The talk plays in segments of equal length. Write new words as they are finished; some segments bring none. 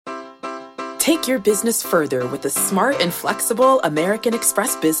Take your business further with the smart and flexible American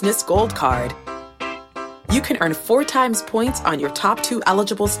Express Business Gold Card. You can earn 4 times points on your top 2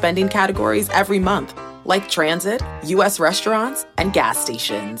 eligible spending categories every month, like transit, U.S. restaurants, and gas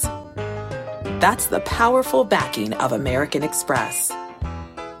stations. That's the powerful backing of American Express.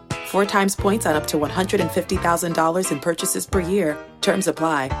 4 times points on up to $150,000 in purchases per year. Terms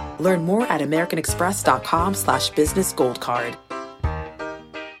apply. Learn more at americanexpress.com/businessgoldcard.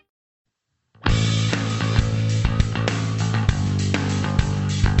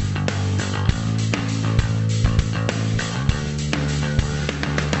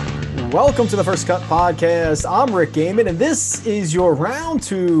 Welcome to the First Cut Podcast. I'm Rick Gehman, and this is your round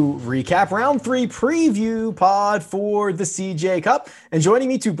 2 recap, round 3 preview pod for the CJ Cup. And joining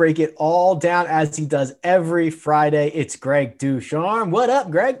me to break it all down as he does every Friday, it's Greg Ducharme. What up,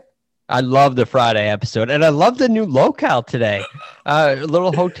 Greg? I love the Friday episode, and I love the new locale today. A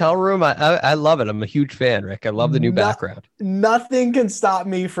little hotel room. I love it. I'm a huge fan, Rick. I love the new background. Nothing can stop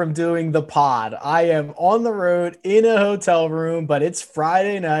me from doing the pod. I am on the road in a hotel room, but it's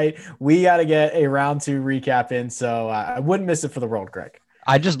Friday night. We got to get a round 2 recap in, so I wouldn't miss it for the world, Greg.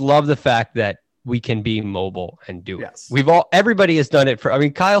 I just love the fact that we can be mobile and do it. Yes. Everybody has done it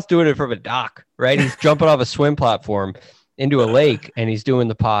Kyle's doing it from a dock, right? He's jumping off a swim platform into a lake and he's doing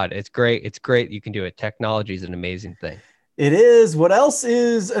the pod. It's great. It's great. You can do it. Technology is an amazing thing. It is. What else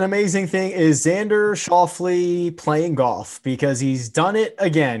is an amazing thing is Xander Schauffele playing golf, because he's done it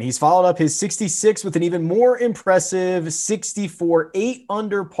again. He's followed up his 66 with an even more impressive 64, 8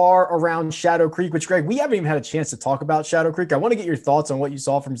 under par around Shadow Creek, which, Greg, we haven't even had a chance to talk about Shadow Creek. I want to get your thoughts on what you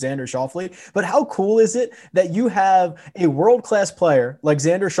saw from Xander Schauffele, but how cool is it that you have a world-class player like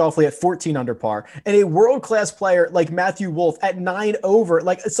Xander Schauffele at 14 under par and a world-class player like Matthew Wolff at 9 over?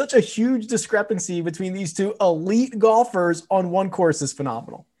 Like, it's such a huge discrepancy between these two elite golfers on one course is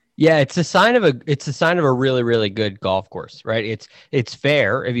phenomenal. Yeah, it's a sign of a really, really good golf course, right? It's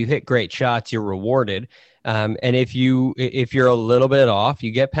fair. If you hit great shots, you're rewarded. And if you're a little bit off,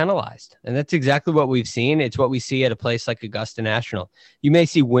 you get penalized. And that's exactly what we've seen. It's what we see at a place like Augusta National. You may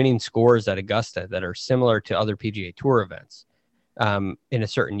see winning scores at Augusta that are similar to other PGA Tour events in a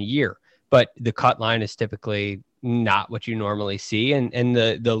certain year, but the cut line is typically not what you normally see. And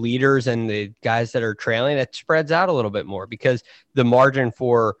the leaders and the guys that are trailing, it spreads out a little bit more because the margin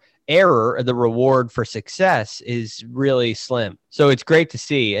for error, the reward for success, is really slim. So it's great to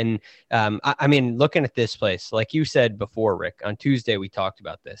see. And I mean, looking at this place, like you said before, Rick, on Tuesday, we talked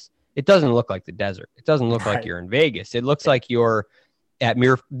about this. It doesn't look like the desert. It doesn't look like you're in Vegas. It looks like you're at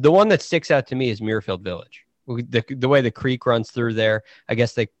the one that sticks out to me is Muirfield Village. The way the creek runs through there, I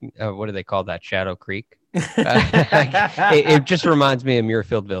guess what do they call that? Shadow Creek. It just reminds me of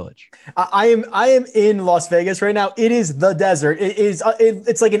Muirfield Village. I am in Las Vegas right now. It is the desert.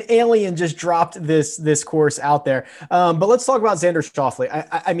 It's like an alien just dropped this course out there. But let's talk about Xander Schauffele.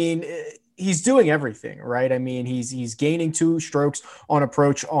 I mean, he's doing everything, right? I mean, he's gaining 2 strokes on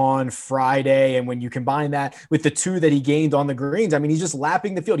approach on Friday. And when you combine that with the 2 that he gained on the greens, I mean, he's just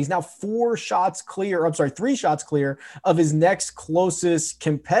lapping the field. He's now 3 shots clear of his next closest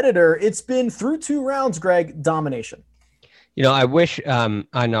competitor. It's been through 2 rounds, Greg, domination. You know, I wish on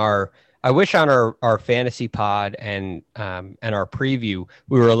our fantasy pod and our preview,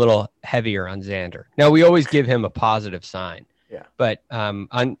 we were a little heavier on Xander. Now, we always give him a positive sign. Yeah. But on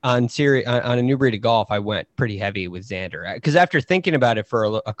a New Breed of Golf, I went pretty heavy with Xander because after thinking about it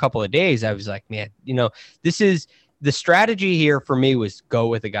for a couple of days, I was like, man, you know, this is the strategy here for me was go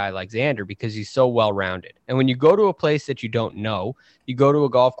with a guy like Xander because he's so well-rounded. And when you go to a place that you don't know, you go to a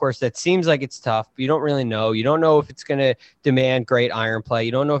golf course that seems like it's tough, but you don't really know. You don't know if it's going to demand great iron play.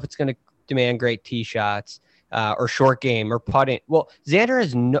 You don't know if it's going to demand great tee shots or short game or putting. Well,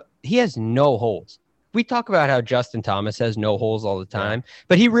 Xander has no holes. We talk about how Justin Thomas has no holes all the time,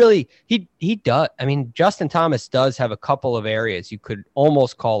 but he does. I mean, Justin Thomas does have a couple of areas you could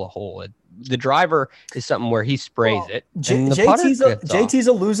almost call a hole. The driver is something where he sprays it. JT's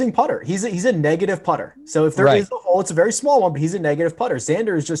a losing putter. He's a negative putter. So if there is a hole, it's a very small one, but he's a negative putter.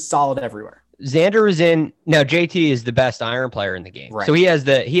 Xander is just solid everywhere. Xander is in now. JT is the best iron player in the game, so he has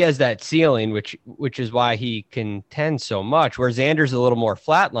that ceiling, which is why he contends so much. Where Xander's a little more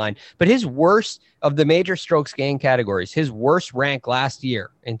flatline, but his worst of the major strokes gain categories, his worst rank last year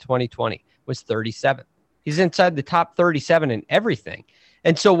in 2020 was 37. He's inside the top 37 in everything.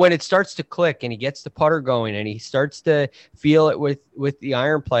 And so when it starts to click and he gets the putter going and he starts to feel it with the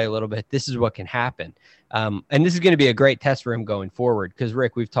iron play a little bit, this is what can happen. And this is going to be a great test for him going forward because,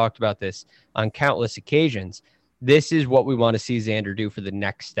 Rick, we've talked about this on countless occasions. This is what we want to see Xander do for the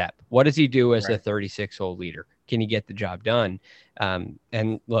next step. What does he do as a 36-hole leader? Can he get the job done?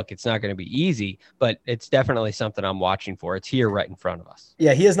 And look, it's not going to be easy, but it's definitely something I'm watching for. It's here right in front of us.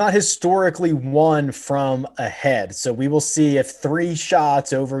 Yeah, he has not historically won from ahead. So we will see if 3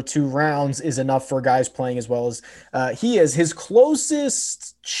 shots over 2 rounds is enough for guys playing as well as he is. His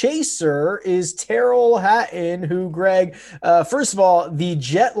closest chaser is Tyrrell Hatton, who, Greg, first of all, the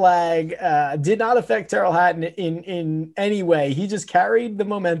jet lag did not affect Tyrrell Hatton in any way. He just carried the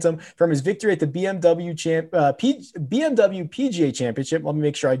momentum from his victory at the BMW PGA Championship. Let me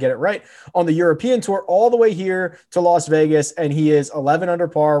make sure I get it right, on the European Tour, all the way here to Las Vegas, and he is 11 under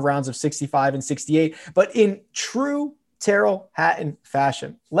par, rounds of 65 and 68. But in true Tyrrell Hatton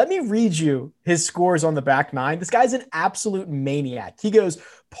fashion, let me read you his scores on the back 9. This guy's an absolute maniac. He goes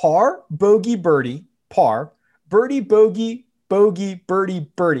par, bogey, birdie, par, birdie, bogey, bogey,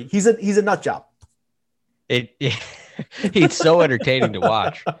 birdie, birdie. He's a nut job. He's so entertaining to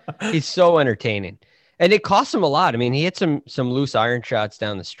watch. He's so entertaining. And it cost him a lot. I mean, he hit some loose iron shots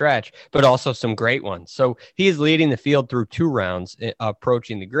down the stretch, but also some great ones. So he is leading the field through 2 rounds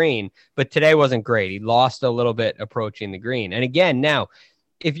approaching the green, but today wasn't great. He lost a little bit approaching the green. And again, now,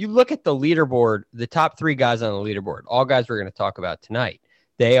 if you look at the leaderboard, the top 3 guys on the leaderboard, all guys we're going to talk about tonight,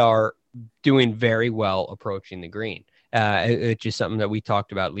 they are doing very well approaching the green. It's just something that we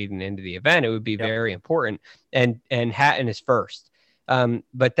talked about leading into the event. It would be very important. And Hatton is first.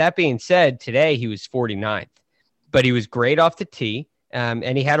 But that being said, today he was 49th, but he was great off the tee.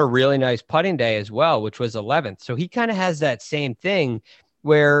 And he had a really nice putting day as well, which was 11th. So he kind of has that same thing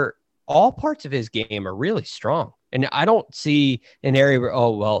where all parts of his game are really strong. And I don't see an area where,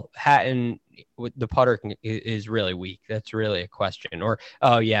 oh, well, Hatton with the putter is really weak. That's really a question. Or,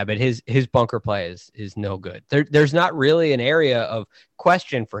 oh yeah, but his bunker play is no good. There's not really an area of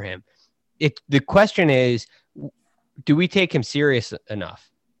question for him. The question is, do we take him serious enough?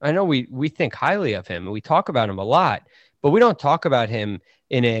 I know we think highly of him and we talk about him a lot, but we don't talk about him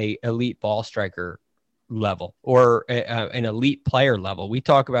in a elite ball striker level or an elite player level. We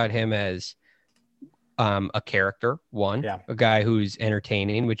talk about him as a character, a guy who's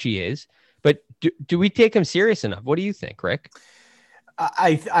entertaining, which he is. But do we take him serious enough? What do you think, Rick?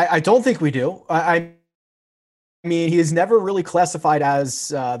 I don't think we do. I mean, he is never really classified as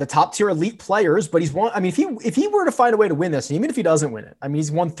the top tier elite players, but he's won. I mean, if he were to find a way to win this, and even if he doesn't win it, I mean,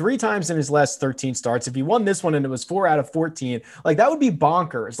 he's won 3 times in his last 13 starts. If he won this one and it was 4 out of 14, like that would be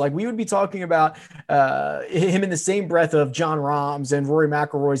bonkers. Like we would be talking about him in the same breath of Jon Rahms and Rory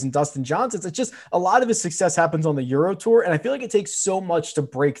McIlroy's and Dustin Johnson's. It's just a lot of his success happens on the Euro Tour, and I feel like it takes so much to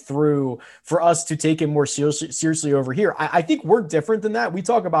break through for us to take him more seriously over here. I think we're different than that. We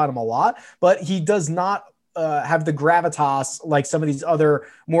talk about him a lot, but he does not have the gravitas like some of these other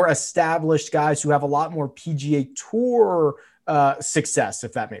more established guys who have a lot more PGA Tour success,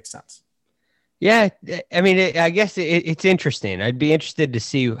 if that makes sense. Yeah, I mean, I guess it's interesting. I'd be interested to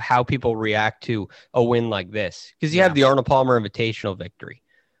see how people react to a win like this, because you have the Arnold Palmer Invitational victory,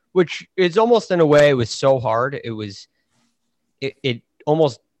 which is almost in a way was so hard. It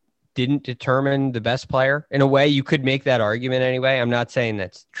almost didn't determine the best player. In a way, you could make that argument anyway. I'm not saying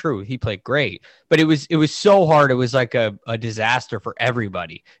that's true. He played great, but it was so hard. It was like a disaster for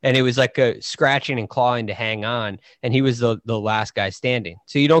everybody. And it was like a scratching and clawing to hang on. And he was the last guy standing.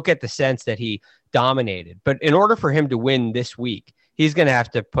 So you don't get the sense that he dominated. But in order for him to win this week, he's going to have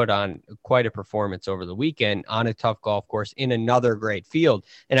to put on quite a performance over the weekend on a tough golf course in another great field.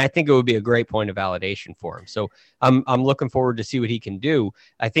 And I think it would be a great point of validation for him. So I'm looking forward to see what he can do.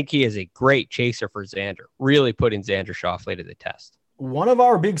 I think he is a great chaser for Xander, really putting Xander Schauffele to the test. One of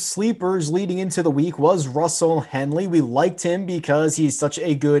our big sleepers leading into the week was Russell Henley. We liked him because he's such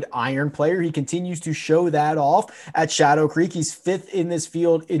a good iron player. He continues to show that off at Shadow Creek. He's 5th in this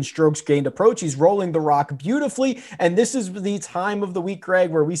field in strokes gained approach. He's rolling the rock beautifully. And this is the time of the week,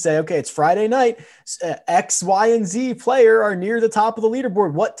 Greg, where we say, okay, it's Friday night. X, Y, and Z player are near the top of the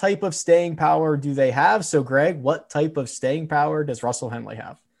leaderboard. What type of staying power do they have? So, Greg, what type of staying power does Russell Henley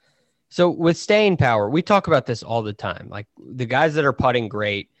have? So with staying power, we talk about this all the time. Like the guys that are putting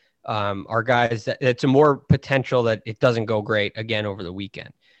great are guys that it's a more potential that it doesn't go great again over the weekend.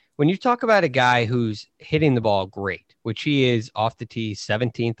 When you talk about a guy who's hitting the ball great, which he is off the tee,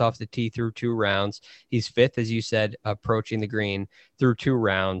 17th off the tee through 2 rounds. He's 5th, as you said, approaching the green through 2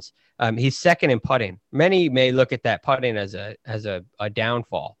 rounds. He's 2nd in putting. Many may look at that putting as a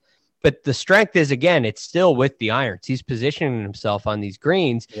downfall. But the strength is, again, it's still with the irons. He's positioning himself on these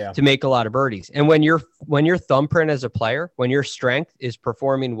greens to make a lot of birdies. And when your thumbprint as a player, when your strength is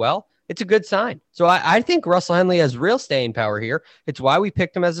performing well, it's a good sign. So I think Russell Henley has real staying power here. It's why we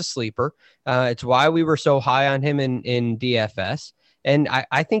picked him as a sleeper. It's why we were so high on him in DFS. And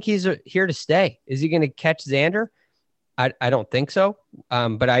I think he's here to stay. Is he going to catch Xander? I don't think so.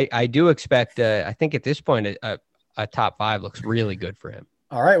 But I do expect, I think at this point, a top 5 looks really good for him.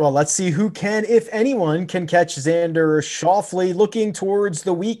 All right, well, let's see who can, if anyone, can catch Xander Schauffele. Looking towards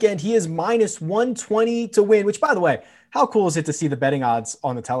the weekend, he is minus 120 to win, which, by the way, how cool is it to see the betting odds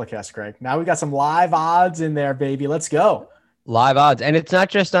on the telecast, Greg? Now we got some live odds in there, baby. Let's go. Live odds. And it's not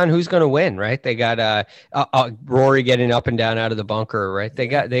just on who's going to win, right? They got Rory getting up and down out of the bunker, right? They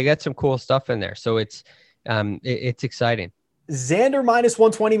got some cool stuff in there. So it's exciting. Xander minus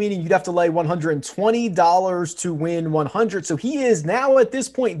 120, meaning you'd have to lay $120 to win 100. So he is now at this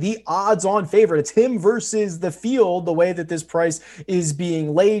point the odds-on favorite. It's him versus the field, the way that this price is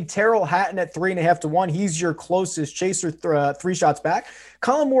being laid. Tyrrell Hatton at 3.5 to 1. He's your closest chaser, 3 shots back.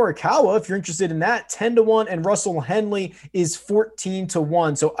 Colin Morikawa, if you're interested in that, 10 to 1. And Russell Henley is 14 to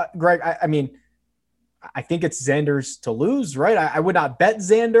 1. So, Greg, I mean, I think it's Xander's to lose, right? I would not bet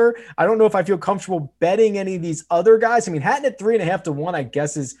Xander. I don't know if I feel comfortable betting any of these other guys. I mean, Hatton at 3.5 to 1, I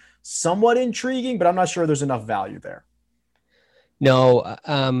guess, is somewhat intriguing, but I'm not sure there's enough value there. No,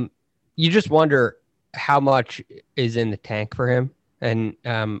 you just wonder how much is in the tank for him. And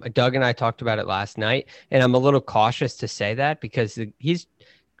Doug and I talked about it last night, and I'm a little cautious to say that because he's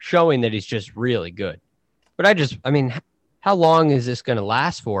showing that he's just really good. But I mean, how long is this going to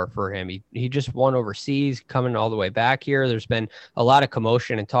last for him? He just won overseas, coming all the way back here. There's been a lot of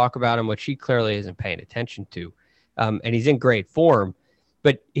commotion and talk about him, which he clearly isn't paying attention to. And he's in great form.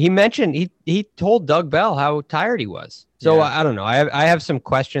 But he mentioned he told Doug Bell how tired he was. So yeah. I don't know. I have some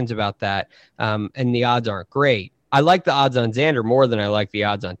questions about that. And the odds aren't great. I like the odds on Xander more than I like the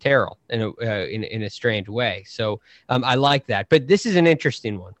odds on Tyrrell in a strange way. So I like that. But this is an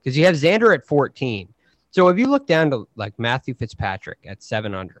interesting one because you have Xander at 14. So if you look down to like Matthew Fitzpatrick at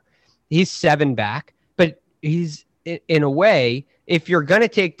 7 under, he's 7 back, but he's in a way, if you're going to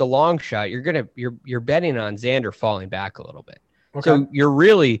take the long shot, you're betting on Xander falling back a little bit. Okay. So you're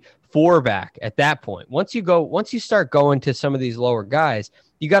really 4 back at that point. Once you start going to some of these lower guys,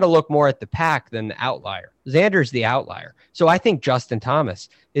 you got to look more at the pack than the outlier. Xander's the outlier. So I think Justin Thomas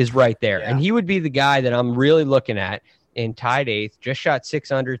is right there. Yeah. And he would be the guy that I'm really looking at in tied 8th, just shot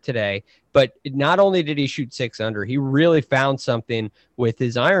 6 under today. But not only did he shoot 6 under, he really found something with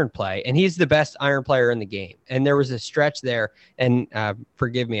his iron play, and he's the best iron player in the game. And there was a stretch there, and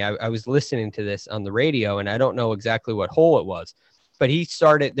forgive me, I was listening to this on the radio, and I don't know exactly what hole it was, but he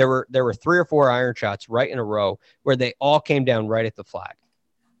started. There were 3 or 4 iron shots right in a row where they all came down right at the flag.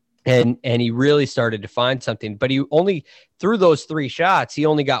 And he really started to find something, but he only through those 3 shots, he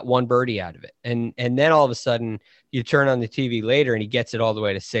only got 1 birdie out of it. And then all of a sudden you turn on the TV later and he gets it all the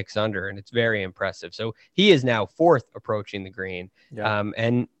way to 6 under, and it's very impressive. So he is now 4th approaching the green,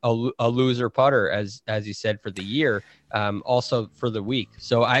 and a loser putter, as you said, for the year, also for the week.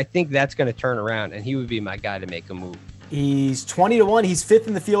 So I think that's going to turn around, and he would be my guy to make a move. He's 20 to 1. He's 5th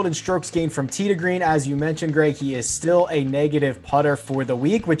in the field in strokes gained from tee to green. As you mentioned, Greg, he is still a negative putter for the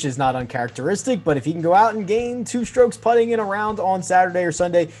week, which is not uncharacteristic. But if he can go out and gain 2 strokes putting in a round on Saturday or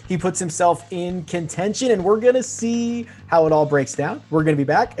Sunday, he puts himself in contention. And we're going to see how it all breaks down. We're going to be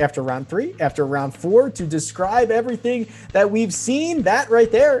back after round 3, after round 4, to describe everything that we've seen. That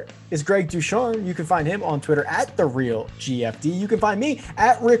right there is Greg Ducharme. You can find him on Twitter at TheRealGFD. You can find me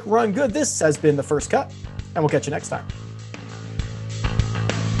at Rick Run Good. This has been The First Cut, and we'll catch you next time.